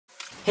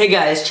Hey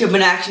guys,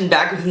 ChipInAction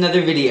back with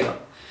another video.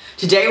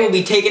 Today we'll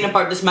be taking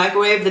apart this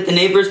microwave that the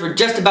neighbors were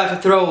just about to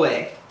throw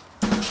away.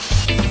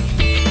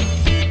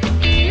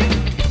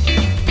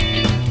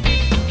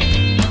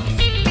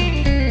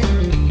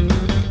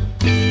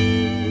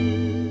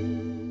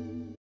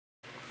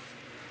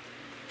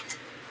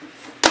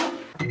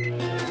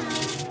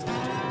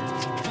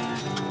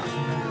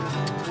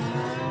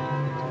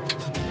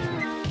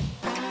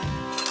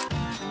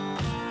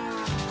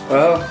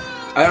 Well,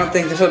 I don't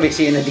think this will be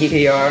seeing the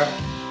DVR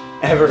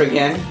ever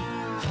again.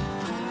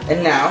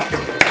 And now,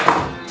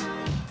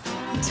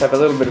 let's have a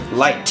little bit of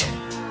light.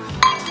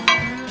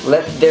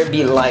 Let there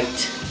be light.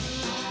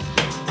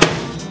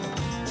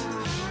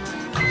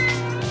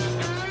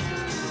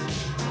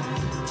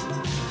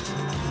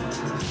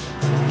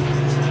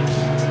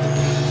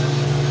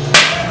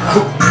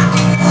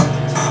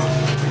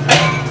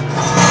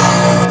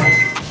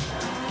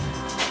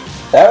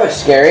 That was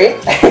scary.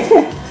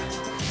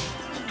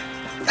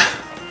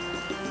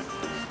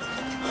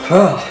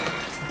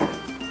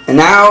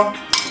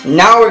 And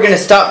now we're gonna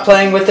stop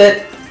playing with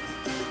it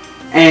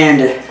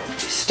and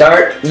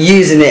start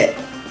using it.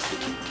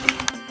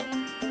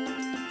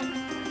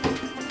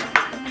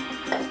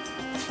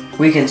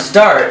 We can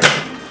start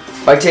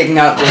by taking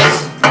out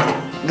this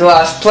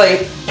glass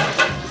plate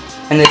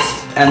and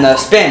the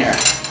spanner.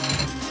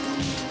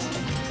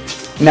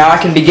 Now I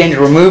can begin to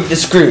remove the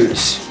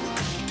screws.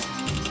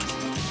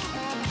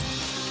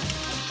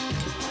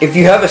 If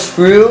you have a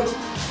screw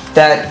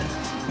that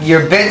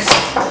your bits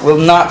will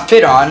not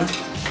fit on,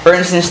 for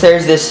instance,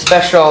 there's this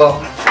special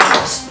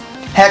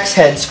hex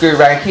head screw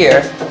right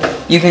here,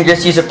 you can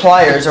just use a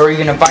pliers or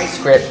even a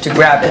vice grip to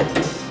grab it.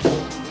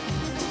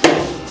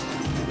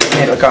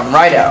 And it'll come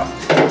right out.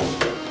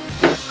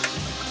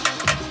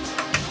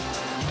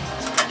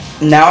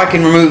 Now I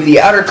can remove the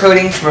outer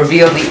coating to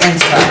reveal the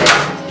inside.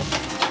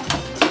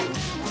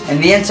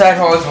 And the inside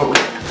hole is what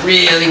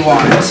we really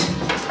want.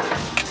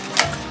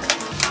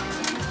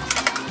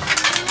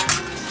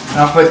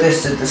 I'll put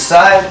this to the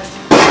side.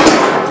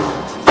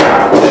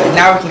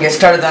 Now we can get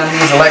started on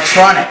these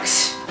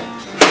electronics.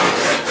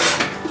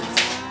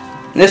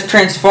 This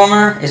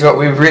transformer is what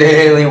we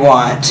really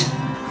want.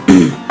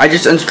 I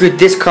just unscrewed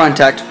this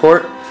contact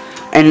port,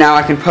 and now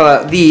I can pull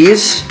out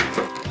these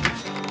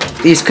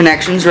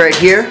connections right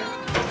here,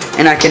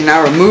 and I can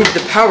now remove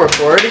the power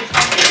cord.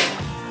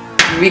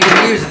 We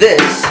can use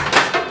this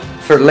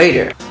for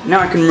later.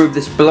 Now I can remove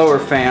this blower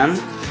fan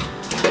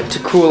to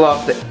cool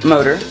off the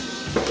motor.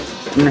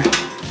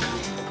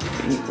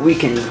 We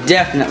can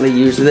definitely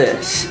use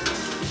this.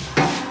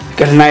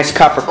 Got a nice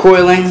copper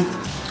coiling,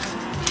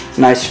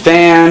 nice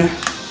fan.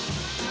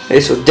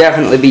 This will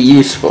definitely be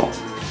useful.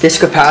 This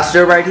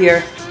capacitor right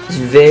here is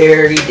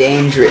very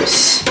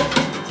dangerous.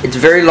 It's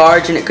very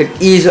large and it could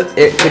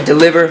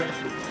deliver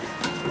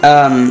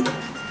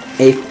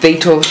a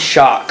fatal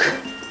shock.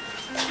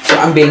 So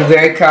I'm being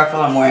very careful.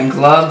 I'm wearing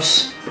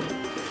gloves,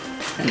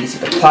 and these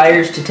are the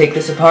pliers to take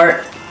this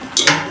apart.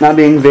 Now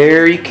being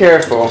very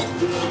careful,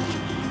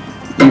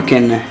 you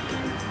can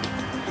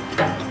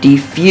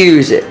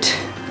defuse it,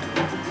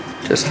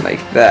 just like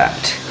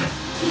that.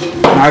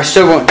 Now I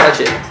still won't touch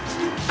it,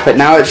 but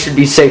now it should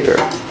be safer.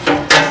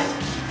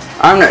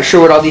 I'm not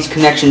sure what all these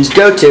connections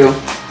go to,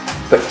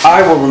 but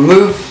I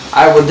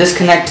will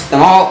disconnect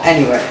them all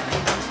anyway.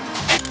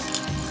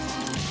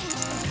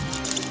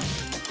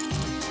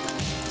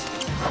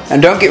 Now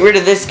don't get rid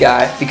of this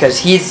guy, because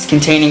he's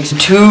containing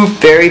two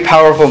very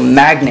powerful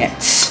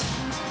magnets.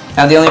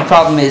 Now the only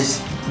problem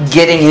is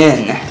getting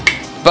in,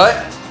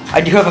 but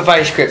I do have a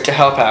vice grip to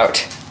help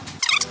out.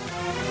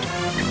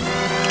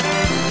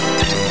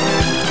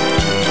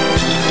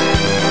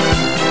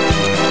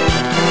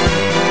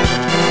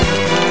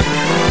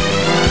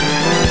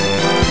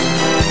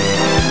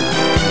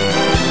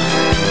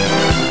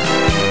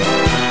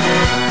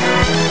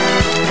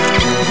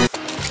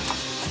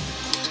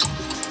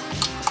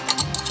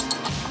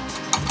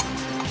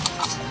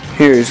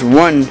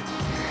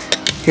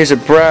 Here's a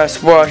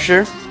brass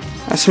washer,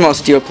 a small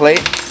steel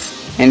plate,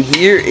 and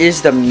here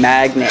is the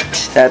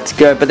magnet. That's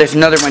good, but there's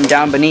another one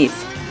down beneath.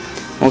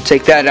 We'll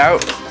take that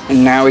out,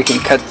 and now we can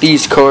cut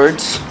these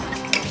cords.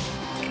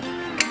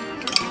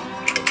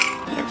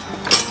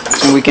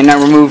 And we can now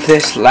remove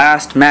this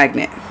last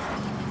magnet.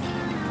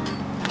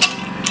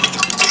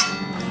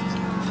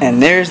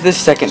 And there's the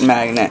second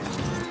magnet.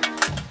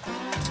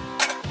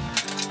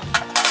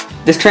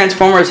 This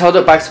transformer is held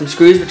up by some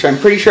screws, which I'm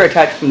pretty sure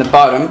attached from the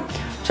bottom.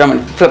 So I'm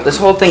going to flip this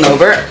whole thing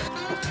over.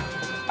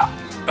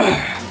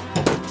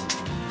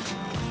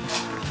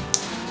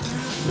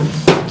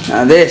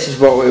 Now this is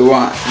what we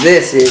want.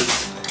 This is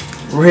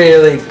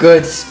really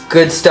good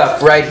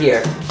stuff right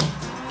here.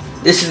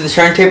 This is the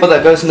turntable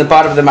that goes in the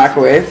bottom of the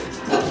microwave.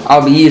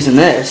 I'll be using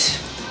this.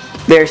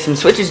 There's some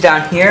switches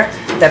down here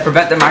that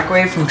prevent the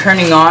microwave from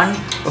turning on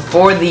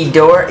before the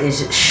door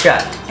is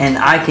shut, and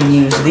I can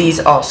use these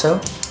also.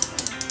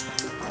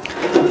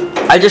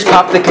 I just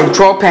popped the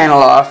control panel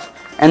off,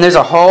 and there's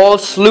a whole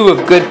slew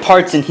of good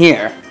parts in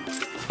here.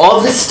 All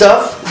this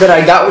stuff that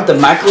I got with the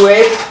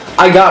microwave,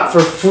 I got for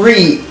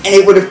free, and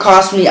it would have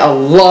cost me a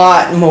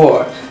lot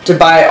more to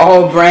buy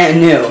all brand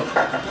new.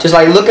 Just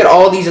like, look at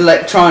all these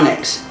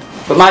electronics.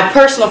 But my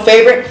personal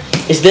favorite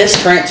is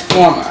this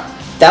transformer.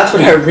 That's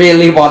what I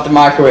really want the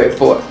microwave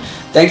for.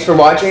 Thanks for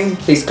watching.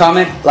 Please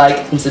comment,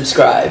 like, and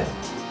subscribe.